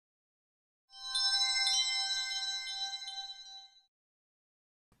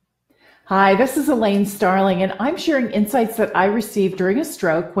Hi, this is Elaine Starling, and I'm sharing insights that I received during a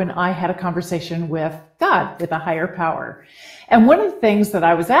stroke when I had a conversation with God, with a higher power. And one of the things that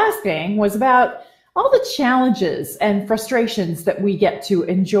I was asking was about all the challenges and frustrations that we get to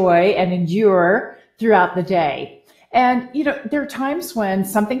enjoy and endure throughout the day. And, there are times when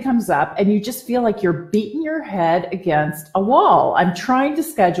something comes up and you just feel like you're beating your head against a wall. I'm trying to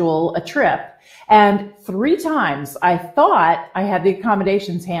schedule a trip. And 3 times I thought I had the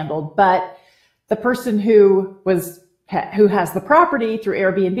accommodations handled, but the person who has the property through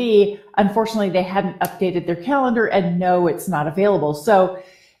Airbnb, unfortunately, they hadn't updated their calendar and no, it's not available. So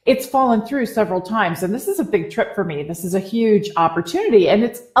it's fallen through several times. And this is a big trip for me. This is a huge opportunity. And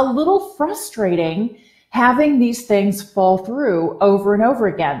it's a little frustrating having these things fall through over and over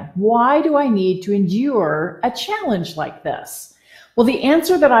again. Why do I need to endure a challenge like this? Well, the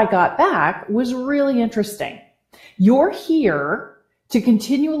answer that I got back was really interesting. You're here to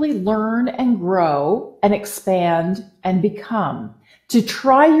continually learn and grow and expand and become, to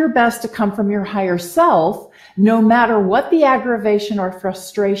try your best to come from your higher self, no matter what the aggravation or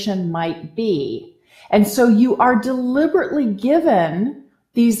frustration might be. And so you are deliberately given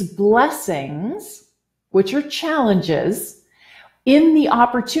these blessings, which are challenges, in the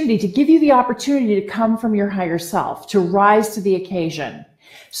opportunity to give you the opportunity to come from your higher self, to rise to the occasion.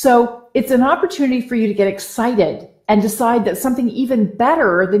 So it's an opportunity for you to get excited and decide that something even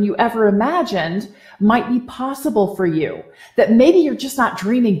better than you ever imagined might be possible for you, that maybe you're just not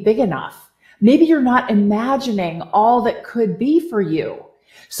dreaming big enough. Maybe you're not imagining all that could be for you.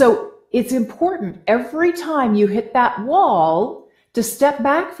 So it's important every time you hit that wall to step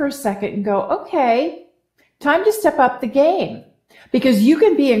back for a second and go, okay, time to step up the game. Because you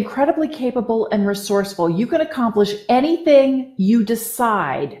can be incredibly capable and resourceful. You can accomplish anything you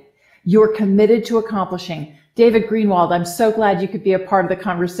decide you're committed to accomplishing. David Greenwald, I'm so glad you could be a part of the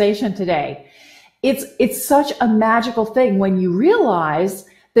conversation today. It's such a magical thing when you realize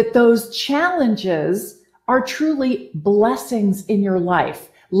that those challenges are truly blessings in your life,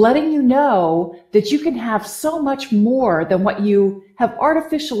 letting you know that you can have so much more than what you have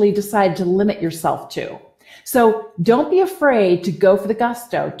artificially decided to limit yourself to. So don't be afraid to go for the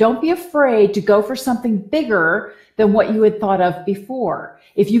gusto. Don't be afraid to go for something bigger than what you had thought of before.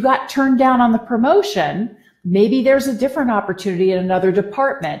 If you got turned down on the promotion, maybe there's a different opportunity in another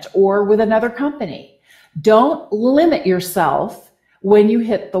department or with another company. Don't limit yourself when you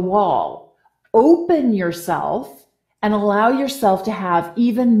hit the wall. Open yourself and allow yourself to have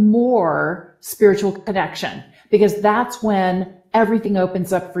even more spiritual connection, because that's when everything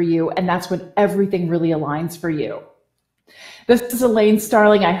opens up for you, and that's when everything really aligns for you. This is Elaine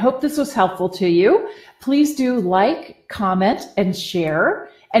Starling. I hope this was helpful to you. Please do like, comment, and share.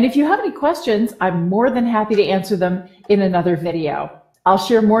 And if you have any questions, I'm more than happy to answer them in another video. I'll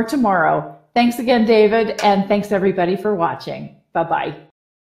share more tomorrow. Thanks again, David, and thanks everybody for watching. Bye-bye.